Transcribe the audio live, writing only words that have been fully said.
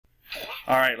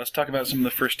Alright, let's talk about some of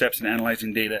the first steps in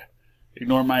analyzing data.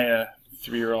 Ignore my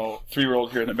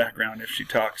three-year-old here in the background if she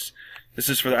talks. This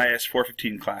is for the IS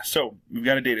 415 class. So, we've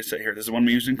got a data set here. This is the one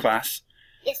we used in class.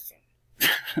 Yes, sir.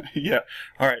 Yeah.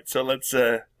 Alright, so let's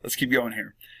keep going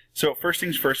here. So, first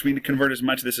things first, we need to convert as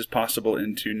much of this as possible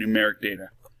into numeric data.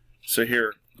 So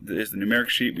here is the numeric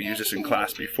sheet. We used this in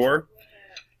class before.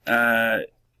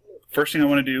 First thing I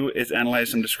want to do is analyze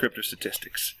some descriptive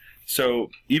statistics. So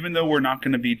even though we're not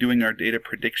going to be doing our data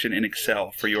prediction in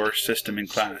Excel for your system in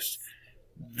class,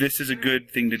 this is a good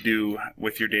thing to do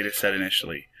with your data set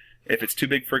initially. If it's too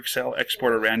big for Excel,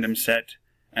 export a random set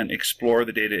and explore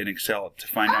the data in Excel to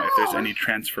find out if there's any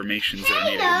transformations that are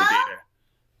needed in the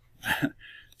data.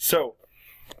 So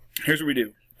here's what we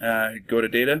do. Go to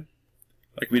data,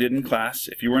 like we did in class.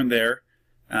 If you weren't there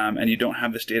and you don't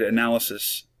have this data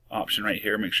analysis option right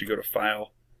here, make sure you go to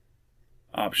File,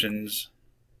 Options,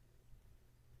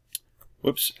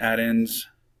 add-ins,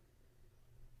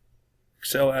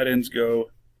 Excel add-ins, go,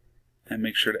 and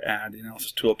make sure to add the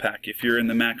analysis tool pack. If you're in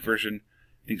the Mac version,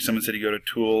 I think someone said you go to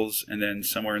Tools, and then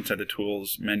somewhere inside the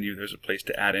Tools menu there's a place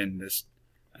to add in this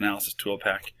analysis tool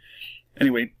pack.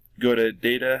 Anyway, go to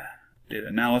Data, Data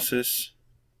Analysis,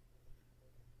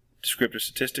 Descriptive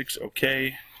Statistics,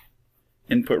 OK.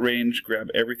 Input range, grab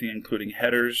everything including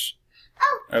headers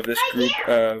of this group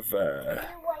of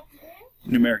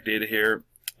numeric data here.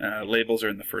 Labels are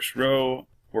in the first row.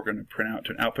 We're going to print out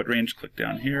to an output range. Click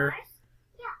down here.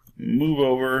 Move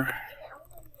over.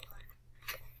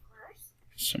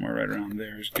 Somewhere right around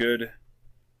there is good.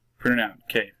 Print it out.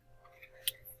 Okay.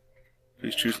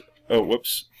 Please choose. Oh,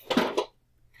 whoops.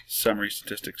 Summary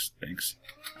statistics. Thanks.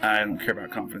 I don't care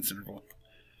about confidence interval.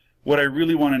 What I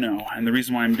really want to know, and the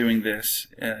reason why I'm doing this,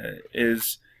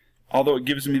 is although it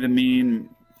gives me the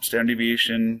mean, standard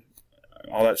deviation,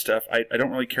 all that stuff, I don't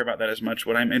really care about that as much.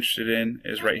 What I'm interested in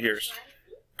is right here,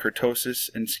 kurtosis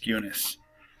and skewness.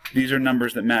 These are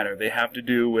numbers that matter. They have to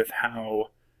do with how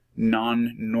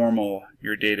non-normal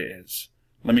your data is.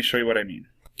 Let me show you what I mean.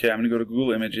 Okay, I'm going to go to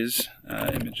Google Images,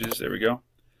 there we go.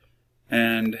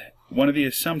 And one of the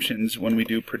assumptions when we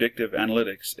do predictive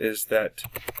analytics is that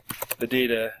the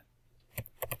data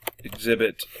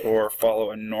exhibit or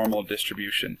follow a normal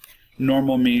distribution.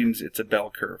 Normal means it's a bell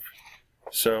curve.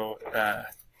 So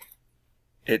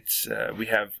we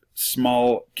have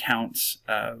small counts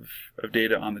of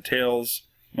data on the tails.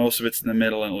 Most of it's in the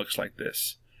middle, and it looks like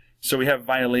this. So we have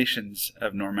violations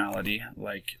of normality,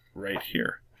 like right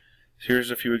here.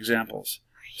 Here's a few examples.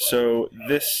 So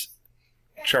this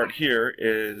chart here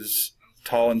is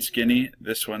tall and skinny.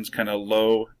 This one's kind of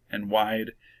low and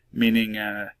wide, meaning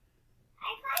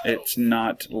it's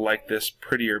not like this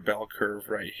prettier bell curve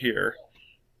right here.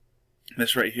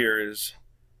 This right here is,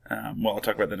 well, I'll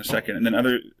talk about that in a second. And then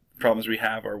other problems we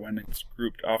have are when it's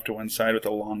grouped off to one side with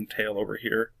a long tail over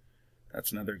here.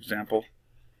 That's another example.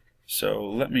 So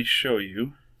let me show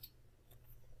you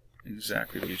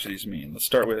exactly what each of these mean. Let's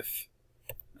start with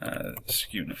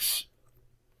skewness.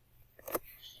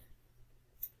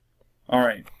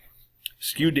 Alright,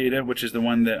 skew data, which is the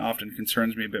one that often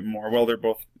concerns me a bit more, well, they're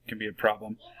both can be a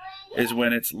problem, is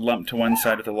when it's lumped to one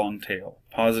side with a long tail,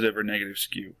 positive or negative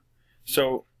skew.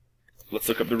 So let's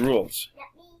look up the rules.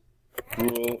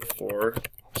 Rule for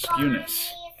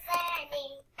skewness.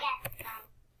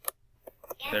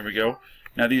 There we go.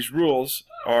 Now these rules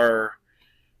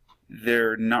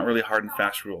they're not really hard and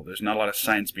fast rule. There's not a lot of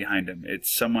science behind them.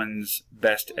 It's someone's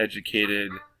best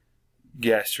educated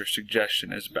guess or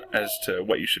suggestion as to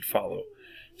what you should follow.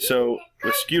 So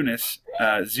with skewness,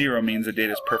 0 means the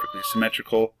data is perfectly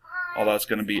symmetrical, although it's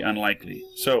going to be unlikely.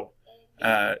 So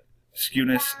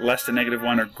skewness less than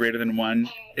 -1 or greater than 1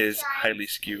 is highly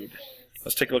skewed.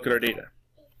 Let's take a look at our data.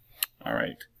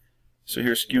 Alright, so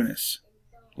here's skewness.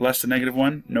 Less than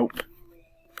 -1? Nope.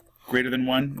 Greater than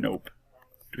 1? Nope.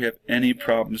 Do we have any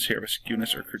problems here with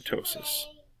skewness or kurtosis?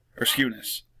 Or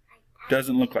skewness?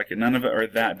 Doesn't look like it. None of it are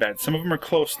that bad. Some of them are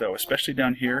close though, especially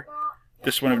down here.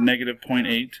 This one of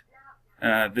 -0.8.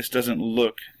 This doesn't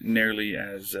look nearly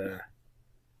as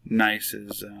nice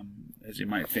as you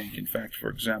might think. In fact, for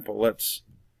example, let's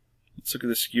look at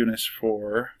the skewness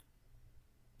for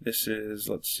this is,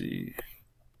 let's see,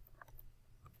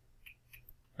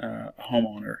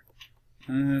 homeowner.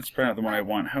 That's probably not the one I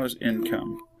want. How is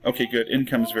income? Okay, good.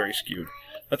 Income is very skewed.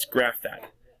 Let's graph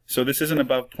that. So this isn't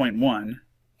above 0.1.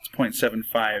 It's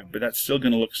 0.75, but that's still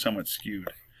going to look somewhat skewed.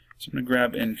 So I'm going to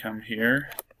grab income here.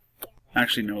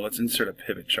 Actually, no, let's insert a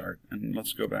pivot chart. And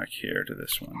let's go back here to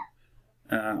this one.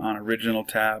 On Original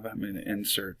tab, I'm going to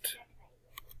insert...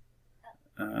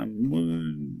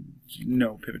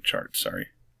 no, pivot chart, sorry.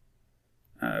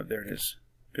 There it is.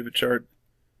 Pivot chart.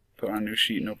 Put on a new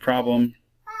sheet, no problem.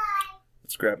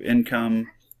 Let's grab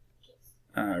income.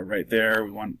 Right there,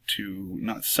 we want to,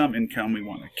 not sum income, we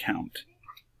want to count.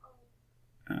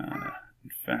 In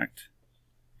fact,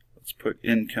 let's put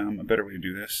income, a better way to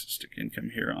do this, stick income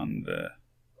here on the,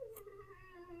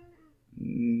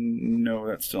 no,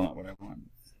 that's still not what I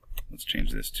want. Let's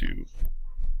change this to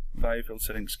value field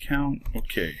settings count.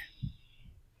 Okay.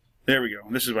 There we go.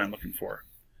 This is what I'm looking for.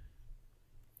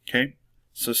 Okay.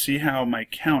 So see how my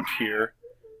count here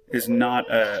is not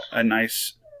a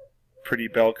nice, pretty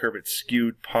bell curve. It's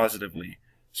skewed positively.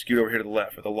 Skewed over here to the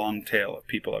left with a long tail of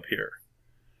people up here.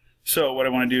 So what I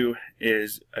want to do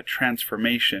is a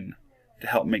transformation to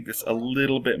help make this a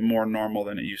little bit more normal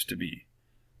than it used to be.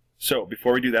 So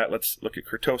before we do that, let's look at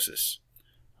kurtosis.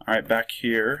 All right, back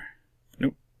here.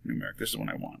 Nope, numeric. This is what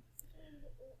I want.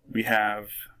 We have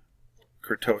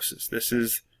kurtosis. This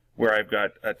is where I've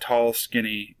got a tall,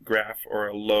 skinny graph or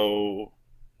a low,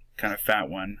 kind of fat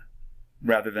one,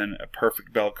 rather than a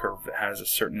perfect bell curve that has a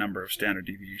certain number of standard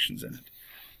deviations in it.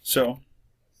 So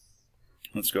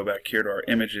let's go back here to our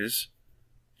images.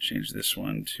 Change this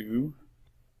one to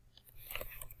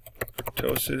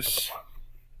kurtosis.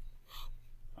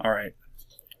 All right,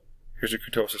 here's a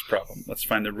kurtosis problem. Let's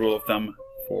find the rule of thumb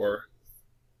for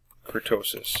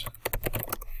kurtosis.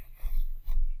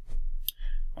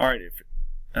 All right,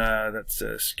 that's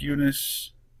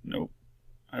skewness. Nope.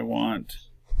 I want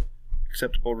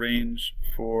acceptable range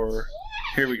for,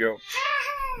 here we go,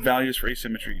 values for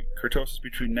asymmetry. Kurtosis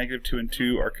between -2 and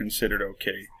 2 are considered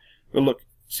okay. But look,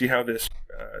 see how this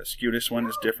skewness one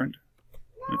is different?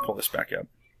 Let me pull this back up.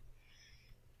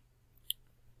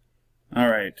 All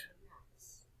right.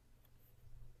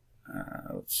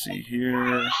 Let's see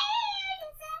here.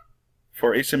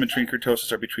 For asymmetry and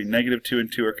kurtosis are between -2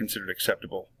 and 2 are considered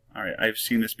acceptable. All right, I've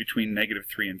seen this between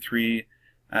 -3 and 3.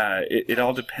 It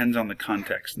all depends on the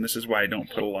context, and this is why I don't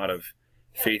put a lot of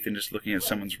faith in just looking at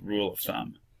someone's rule of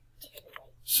thumb.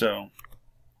 So,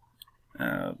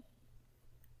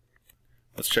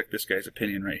 let's check this guy's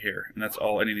opinion right here, and that's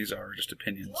all any of these are just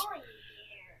opinions.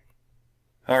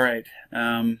 All right,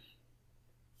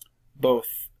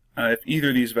 both. If either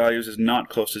of these values is not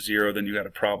close to 0, then you got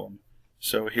a problem.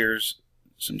 So here's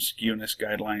some skewness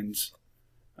guidelines.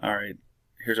 All right,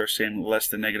 here's our same less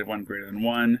than -1, greater than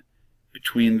 1.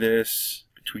 Between this,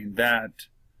 between that,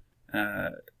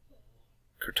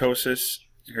 kurtosis,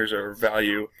 here's our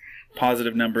value.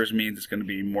 Positive numbers means it's going to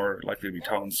be more likely to be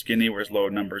tall and skinny, whereas low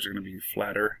numbers are going to be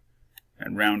flatter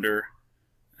and rounder.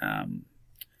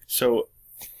 So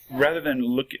rather than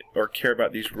look at or care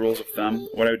about these rules of thumb,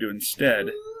 what I would do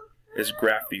instead is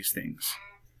graph these things.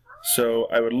 So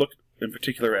I would look in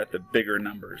particular at the bigger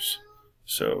numbers.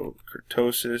 So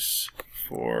kurtosis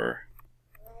for,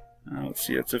 let's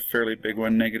see, it's a fairly big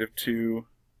one, -2,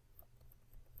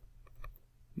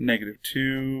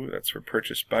 -2, that's for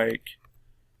purchase bike.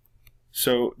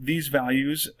 So these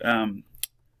values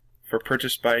for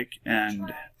purchase bike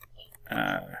and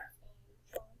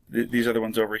these other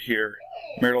ones over here,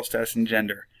 marital status and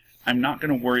gender, I'm not going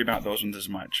to worry about those ones as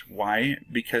much. Why?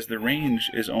 Because the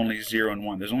range is only 0 and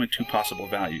 1. There's only 2 possible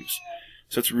values.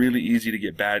 So it's really easy to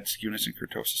get bad skewness and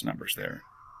kurtosis numbers there.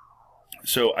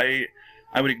 So I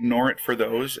would ignore it for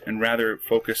those and rather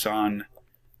focus on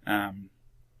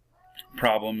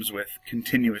problems with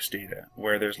continuous data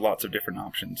where there's lots of different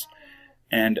options.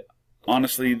 And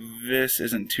honestly, this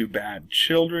isn't too bad.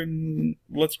 Children,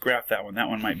 let's graph that one. That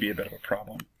one might be a bit of a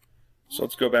problem. So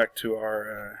let's go back to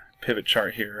our pivot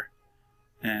chart here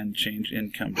and change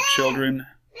income to children.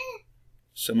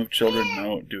 Sum of children,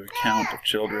 no. Do a count of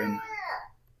children.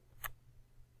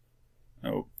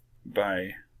 Oh,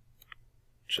 by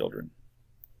children.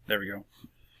 There we go.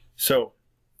 So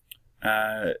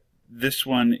this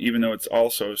one, even though it's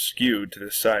also skewed to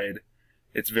this side,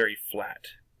 it's very flat,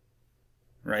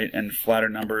 right? And flatter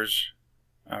numbers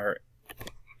are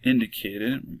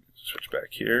indicated. Switch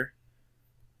back here.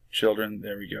 Children,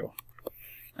 there we go.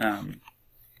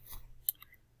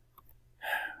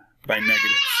 By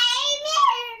negatives.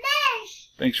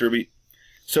 Thanks, Ruby.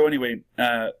 So anyway,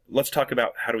 let's talk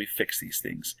about how do we fix these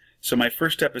things. So my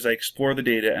first step is I explore the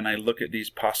data and I look at these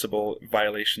possible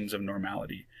violations of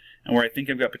normality. And where I think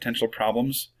I've got potential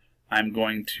problems, I'm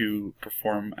going to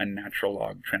perform a natural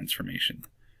log transformation.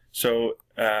 So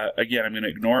again, I'm going to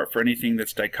ignore it for anything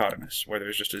that's dichotomous, where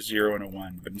there's just a 0 and a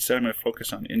 1. But instead I'm going to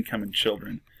focus on income and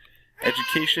children.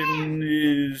 Education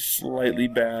is slightly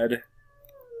bad.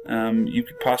 You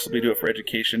could possibly do it for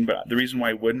education, but the reason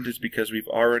why I wouldn't is because we've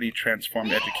already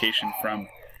transformed education from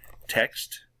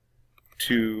text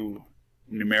to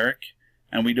numeric,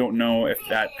 and we don't know if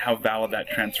how valid that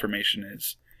transformation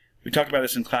is. We talked about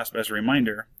this in class, but as a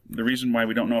reminder, the reason why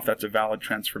we don't know if that's a valid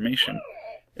transformation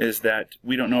is that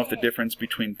we don't know if the difference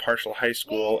between partial high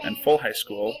school and full high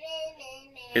school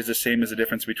is the same as the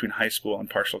difference between high school and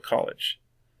partial college.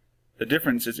 The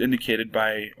difference is indicated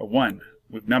by a 1.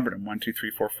 We've numbered them, 1, 2,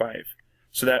 3, 4, 5.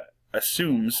 So that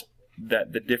assumes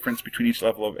that the difference between each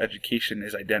level of education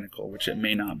is identical, which it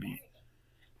may not be.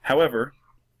 However,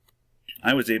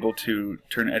 I was able to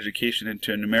turn education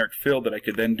into a numeric field that I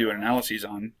could then do an analysis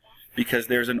on because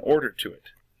there's an order to it,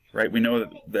 right? We know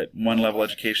that one level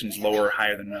education is lower or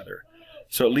higher than another.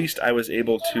 So at least I was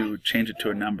able to change it to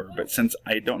a number, but since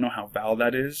I don't know how valid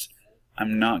that is,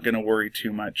 I'm not going to worry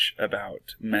too much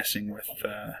about messing with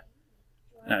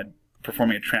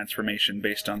performing a transformation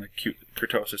based on the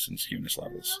kurtosis and skewness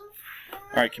levels.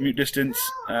 Alright, commute distance.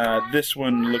 This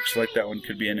one looks like that one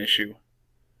could be an issue.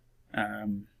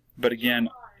 But again,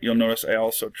 you'll notice I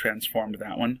also transformed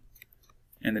that one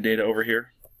in the data over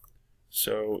here.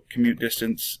 So commute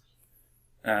distance,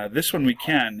 this one we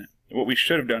can. What we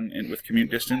should have done with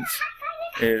commute distance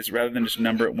is rather than just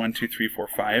number it 1, 2, 3, 4,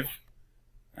 5,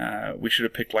 we should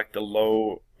have picked like the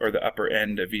low or the upper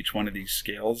end of each one of these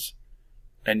scales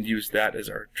and used that as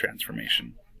our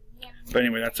transformation. But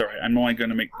anyway, that's alright. I'm going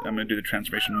to do the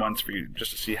transformation once for you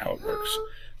just to see how it works.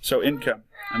 So income,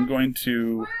 I'm going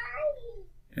to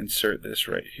insert this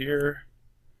right here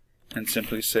and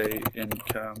simply say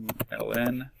income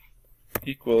ln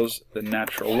equals the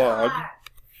natural log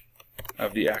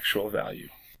of the actual value.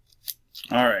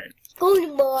 Alright.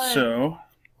 So,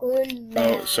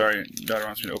 oh, sorry, daughter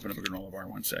wants me to open up a granola bar.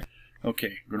 One sec.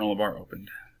 Okay, granola bar opened.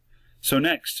 So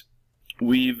next,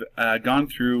 we've gone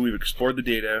through, we've explored the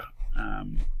data,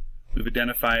 we've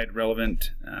identified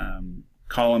relevant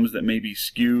columns that may be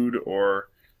skewed or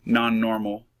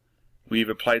non-normal. We've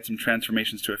applied some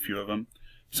transformations to a few of them.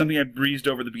 Something I breezed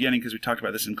over at the beginning because we talked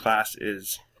about this in class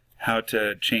is how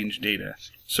to change data.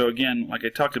 So again, like I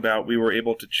talked about, we were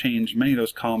able to change many of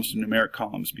those columns to numeric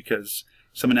columns because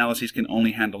some analyses can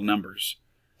only handle numbers.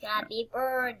 Happy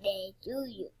birthday to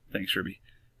you. Thanks, Ruby.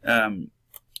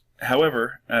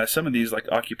 However, some of these, like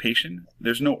occupation,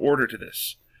 there's no order to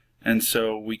this. And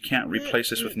so we can't replace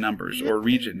this with numbers. Or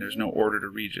region, there's no order to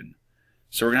region.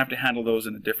 So we're going to have to handle those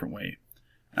in a different way.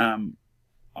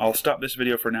 I'll stop this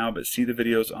video for now, but see the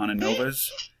videos on ANOVAs,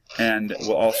 and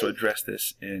we'll also address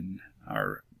this in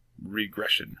our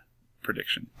regression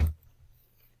prediction.